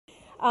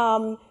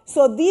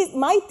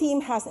My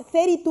team has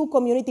 32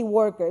 community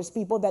workers,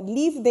 people that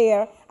live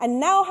there and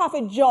now have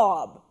a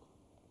job.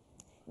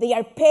 They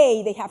are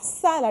paid, they have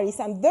salaries,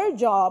 and their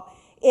job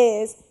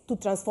is to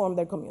transform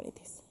their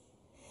communities.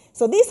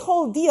 So this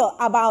whole deal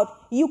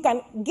about you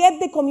can get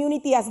the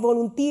community as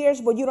volunteers,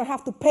 but you don't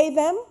have to pay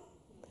them,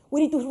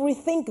 we need to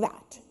rethink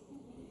that.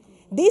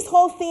 This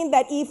whole thing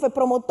that if a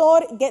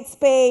promotor gets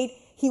paid,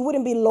 he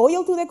wouldn't be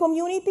loyal to the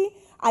community,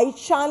 I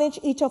challenge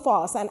each of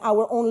us and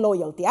our own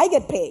loyalty. I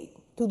get paid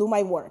to do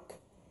my work.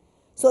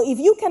 So if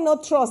you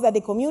cannot trust that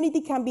the community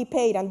can be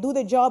paid and do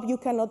the job, you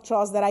cannot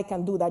trust that I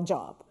can do that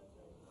job,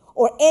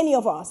 or any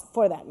of us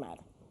for that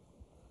matter.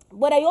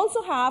 But I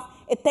also have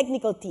a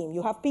technical team.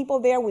 You have people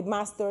there with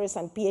masters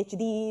and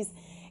PhDs,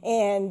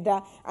 and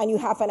you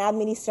have an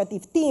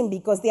administrative team,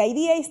 because the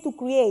idea is to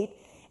create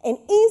an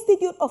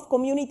institute of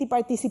community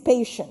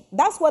participation.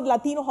 That's what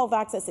Latino Health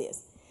Access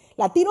is.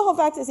 Latino Health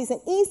Access is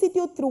an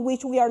institute through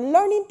which we are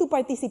learning to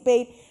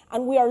participate,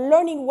 and we are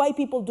learning why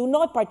people do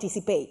not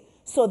participate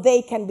so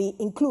they can be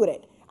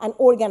included and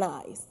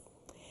organized.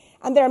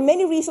 And there are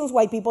many reasons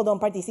why people don't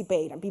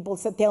participate. And people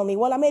tell me,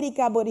 well,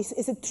 America, but is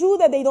it true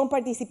that they don't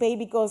participate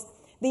because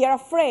they are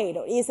afraid?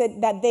 Or is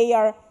it that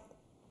their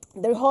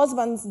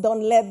husbands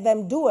don't let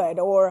them do it?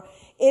 Or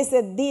is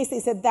it this,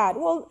 is it that?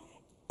 Well,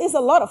 it's a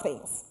lot of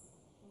things.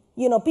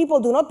 You know, people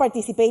do not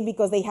participate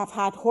because they have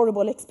had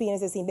horrible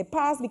experiences in the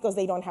past, because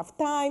they don't have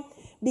time,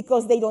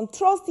 because they don't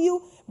trust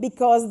you,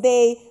 because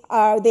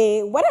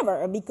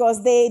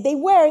because they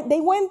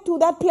went to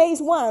that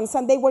place once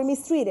and they were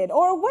mistreated,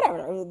 or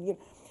whatever.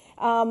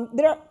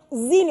 There are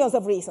zillions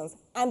of reasons,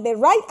 and the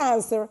right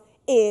answer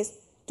is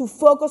to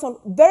focus on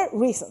their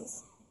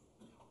reasons.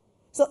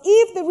 So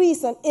if the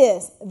reason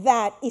is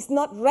that it's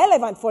not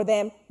relevant for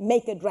them,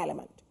 make it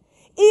relevant.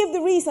 If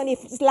the reason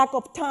is lack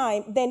of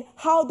time, then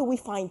how do we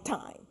find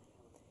time?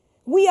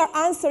 We are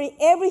answering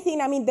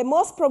everything. I mean, the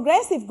most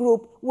progressive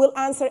group will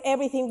answer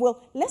everything.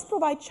 Well, let's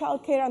provide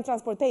childcare and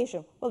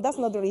transportation. Well, that's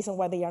not the reason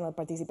why they are not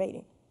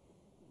participating.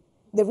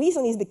 The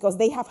reason is because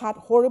they have had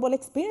horrible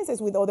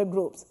experiences with other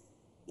groups,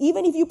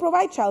 even if you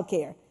provide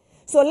childcare.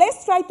 So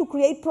let's try to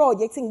create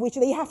projects in which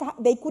they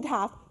could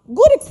have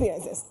good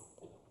experiences,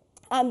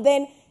 and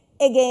then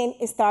again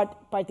start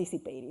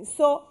participating.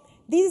 So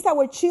this is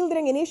our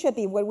children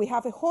initiative, where we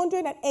have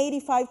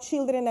 185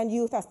 children and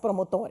youth as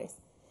promotores.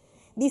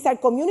 These are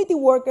community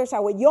workers.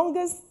 Our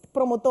youngest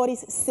promotor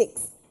is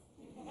 6.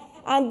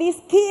 And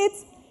these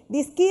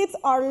kids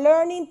are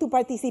learning to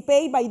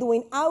participate by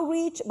doing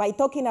outreach, by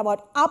talking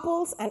about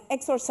apples and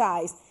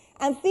exercise,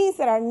 and things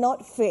that are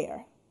not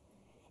fair.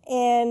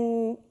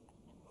 And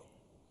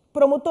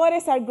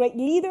promotores are great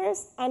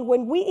leaders, and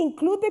when we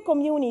include the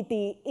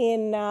community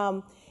in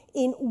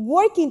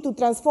working to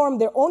transform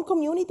their own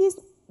communities,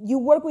 you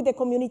work with the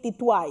community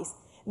twice.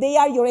 They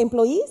are your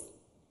employees,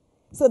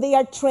 so they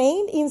are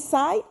trained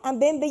inside,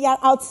 and then they are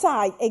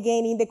outside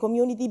again in the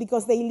community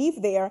because they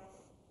live there,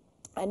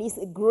 and it's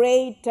a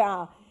great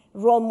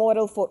role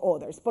model for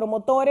others.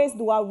 Promotores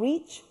do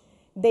outreach,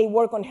 they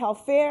work on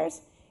health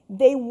fairs,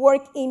 they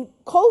work in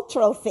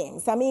cultural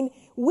things. I mean,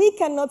 we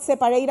cannot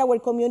separate our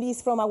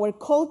communities from our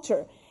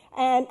culture,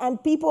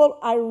 and people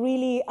are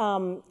really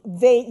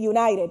very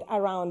united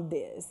around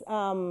this.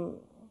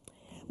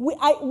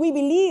 We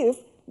believe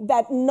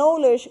that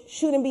knowledge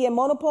shouldn't be a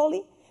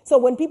monopoly. So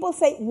when people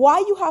say, why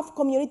you have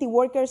community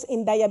workers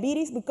in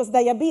diabetes? Because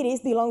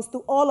diabetes belongs to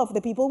all of the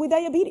people with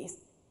diabetes.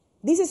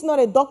 This is not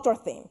a doctor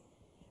thing.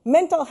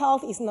 Mental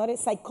health is not a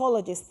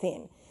psychologist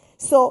thing.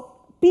 So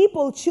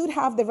people should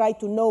have the right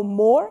to know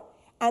more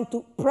and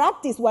to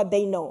practice what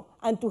they know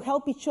and to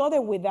help each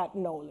other with that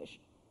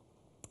knowledge.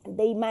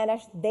 They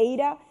manage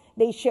data,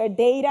 they share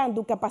data and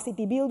do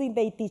capacity building,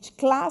 they teach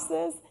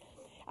classes.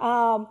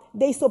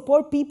 They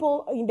support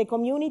people in the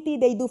community.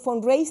 They do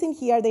fundraising.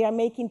 Here they are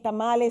making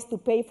tamales to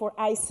pay for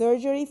eye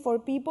surgery for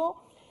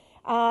people.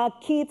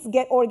 Kids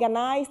get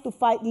organized to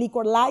fight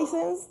liquor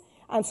license,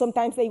 and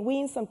sometimes they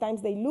win,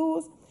 sometimes they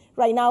lose.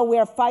 Right now we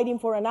are fighting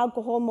for an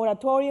alcohol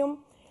moratorium.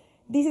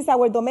 This is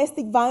our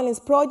domestic violence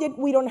project.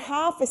 We don't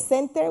have a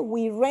center.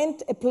 We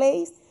rent a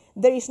place.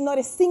 There is not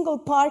a single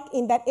park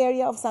in that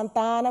area of Santa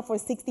Ana for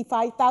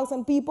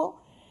 65,000 people.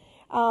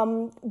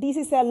 This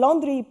is a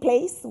laundry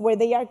place where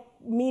they are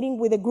meeting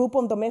with a group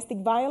on domestic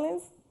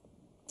violence.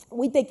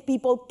 We take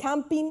people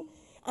camping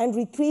and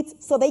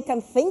retreats so they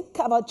can think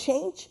about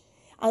change,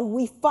 and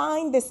we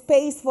find the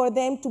space for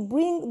them to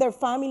bring their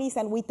families,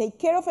 and we take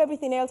care of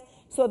everything else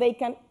so they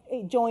can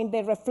join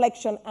the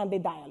reflection and the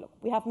dialogue.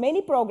 We have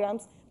many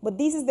programs, but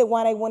this is the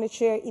one I want to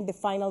share in the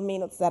final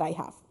minutes that I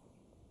have.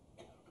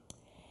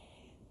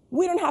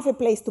 We don't have a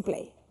place to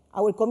play.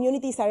 Our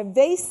communities are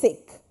very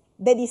sick.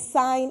 The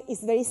design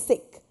is very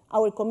sick.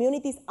 Our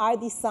communities are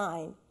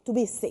designed to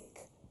be sick.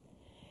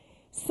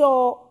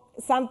 So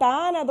Santa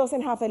Ana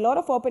doesn't have a lot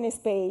of open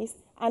space,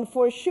 and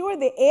for sure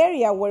the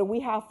area where we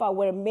have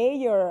our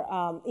major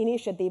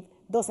initiative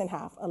doesn't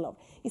have a lot.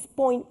 It's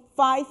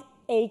 0.5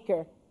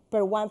 acre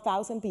per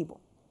 1,000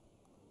 people.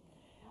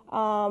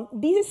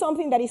 This is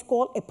something that is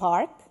called a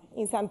park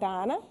in Santa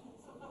Ana.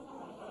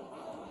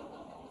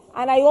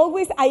 And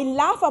I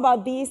laugh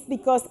about this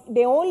because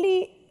the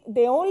only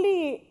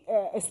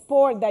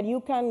sport that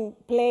you can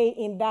play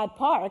in that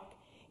park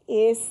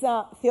is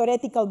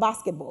theoretical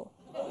basketball.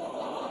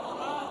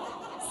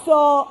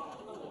 So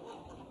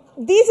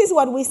this is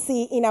what we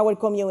see in our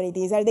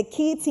communities, are the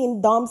kids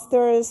in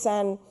dumpsters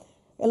and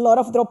a lot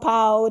of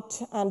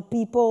dropout and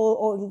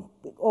people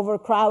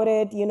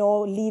overcrowded,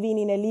 living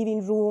in a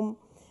living room,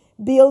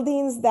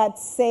 buildings that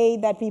say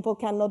that people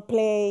cannot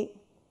play.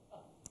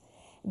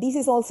 This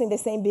is also in the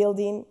same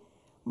building.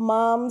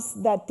 Moms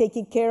that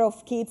taking care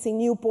of kids in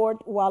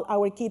Newport while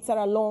our kids are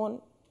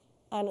alone.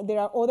 And there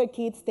are other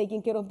kids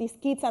taking care of these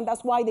kids. And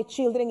that's why the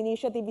Children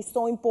Initiative is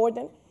so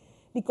important,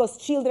 because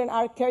children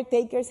are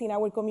caretakers in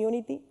our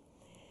community.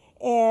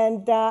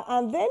 And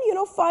then,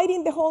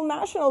 fighting the whole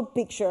national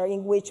picture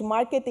in which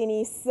marketing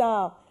is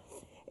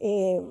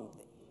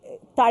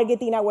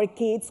targeting our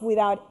kids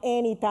without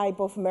any type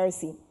of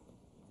mercy.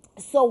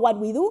 So what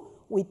we do,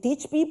 we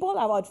teach people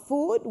about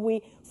food.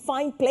 We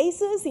find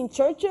places in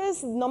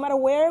churches, no matter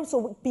where,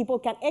 so people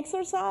can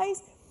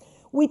exercise.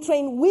 We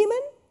train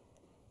women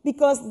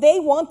because they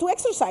want to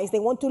exercise. They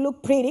want to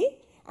look pretty,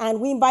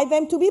 and we invite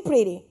them to be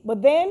pretty.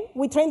 But then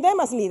we train them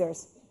as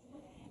leaders.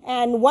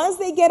 And once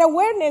they get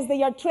awareness,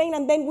 they are trained,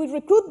 and then we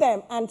recruit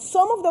them. And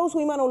some of those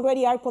women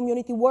already are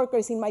community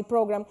workers in my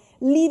program,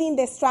 leading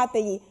the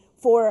strategy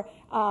for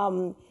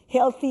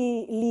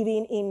healthy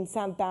living in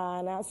Santa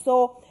Ana.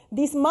 So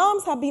these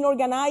moms have been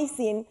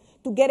organizing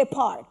to get a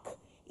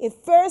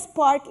first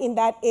park in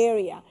that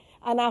area.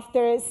 And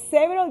after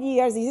several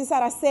years, this is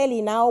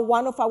Araceli, now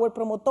one of our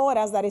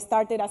promotoras that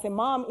started as a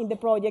mom in the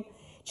project.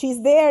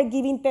 She's there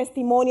giving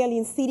testimonial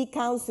in city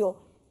council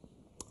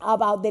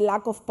about the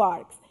lack of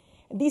parks.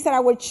 These are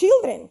our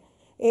children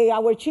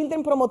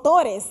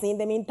promotores, in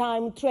the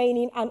meantime,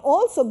 training and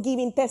also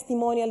giving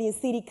testimonial in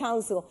city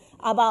council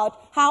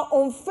about how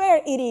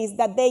unfair it is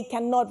that they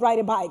cannot ride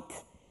a bike,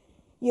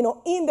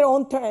 in their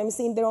own terms,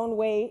 in their own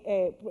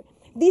way.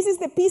 This is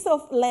the piece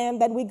of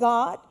land that we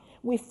got.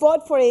 We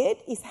fought for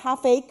it. It's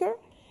half acre.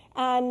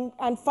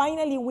 And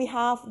finally, we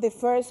have the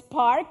first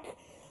park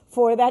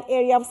for that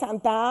area of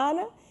Santa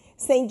Ana.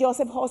 St.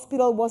 Joseph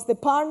Hospital was the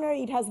partner.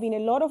 It has been a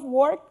lot of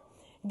work.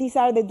 These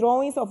are the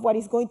drawings of what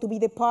is going to be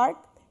the park.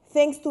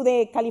 Thanks to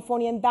the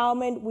California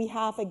Endowment, we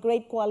have a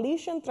great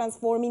coalition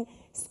transforming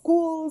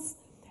schools,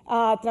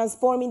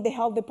 transforming the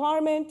health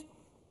department.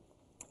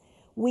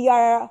 We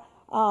are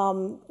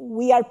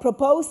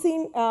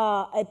proposing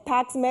a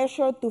tax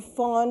measure to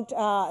fund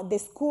the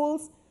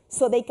schools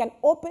so they can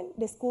open.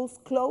 The schools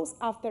close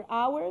after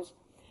hours.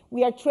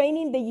 We are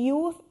training the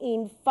youth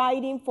in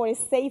fighting for a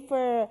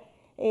safer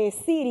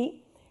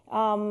city.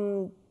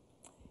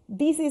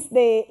 This is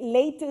the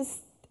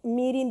latest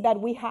meeting that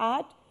we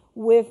had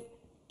with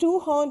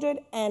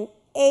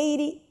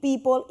 280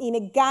 people in a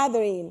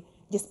gathering,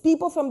 just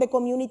people from the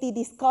community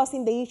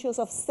discussing the issues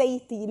of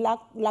safety,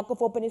 lack of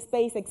open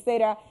space,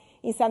 etc.,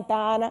 in Santa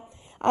Ana.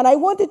 And I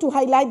wanted to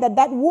highlight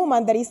that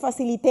woman that is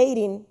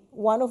facilitating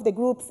one of the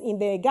groups in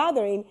the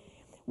gathering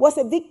was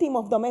a victim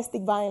of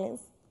domestic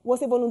violence,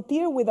 was a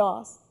volunteer with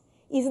us,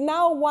 is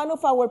now one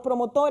of our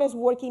promotores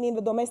working in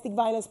the domestic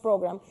violence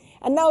program.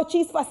 And now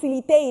she's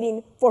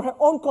facilitating for her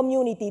own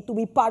community to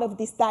be part of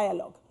this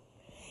dialogue.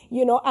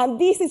 And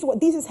this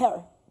is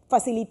her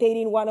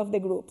facilitating one of the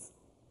groups.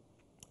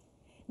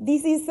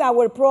 This is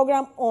our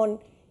program on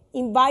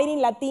inviting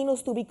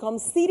Latinos to become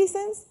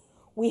citizens.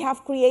 We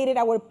have created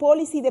our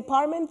policy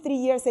department 3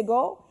 years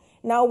ago.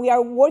 Now we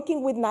are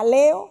working with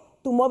NALEO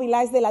to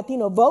mobilize the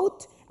Latino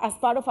vote as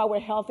part of our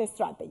health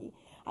strategy.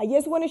 I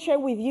just want to share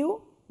with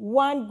you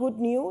one good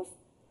news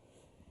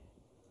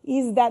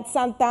is that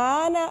Santa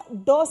Ana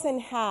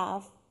doesn't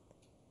have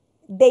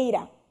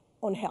data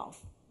on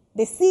health.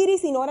 The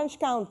cities in Orange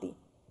County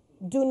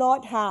do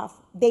not have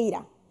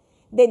data.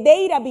 The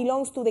data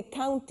belongs to the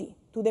county,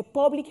 to the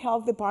public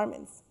health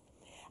departments.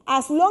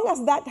 As long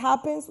as that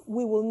happens,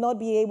 we will not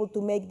be able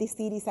to make these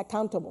cities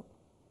accountable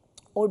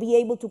or be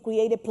able to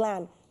create a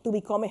plan to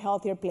become a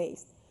healthier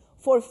place.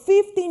 For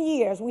 15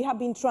 years, we have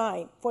been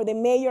trying for the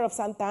mayor of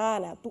Santa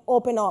Ana to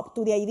open up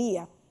to the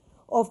idea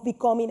of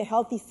becoming a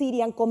healthy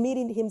city and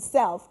committing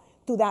himself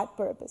to that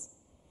purpose.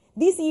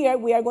 This year,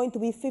 we are going to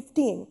be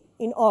 15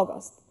 in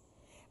August.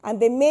 And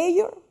the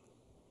mayor,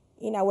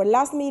 in our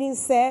last meeting,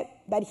 said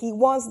that he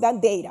wants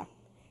that data,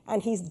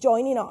 and he's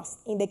joining us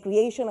in the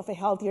creation of a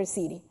healthier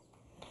city.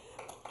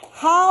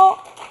 How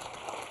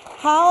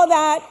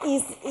that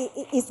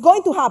is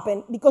going to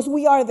happen, because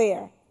we are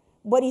there,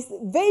 but it's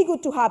very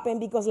good to happen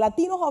because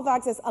Latino health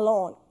access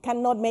alone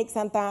cannot make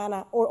Santa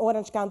Ana or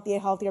Orange County a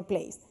healthier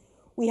place.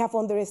 We have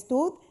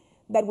understood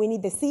that we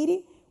need the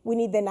city, we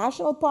need the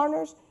national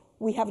partners,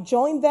 we have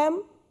joined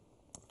them,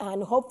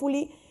 and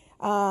hopefully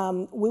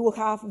we will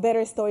have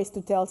better stories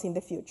to tell in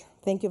the future.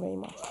 Thank you very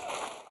much.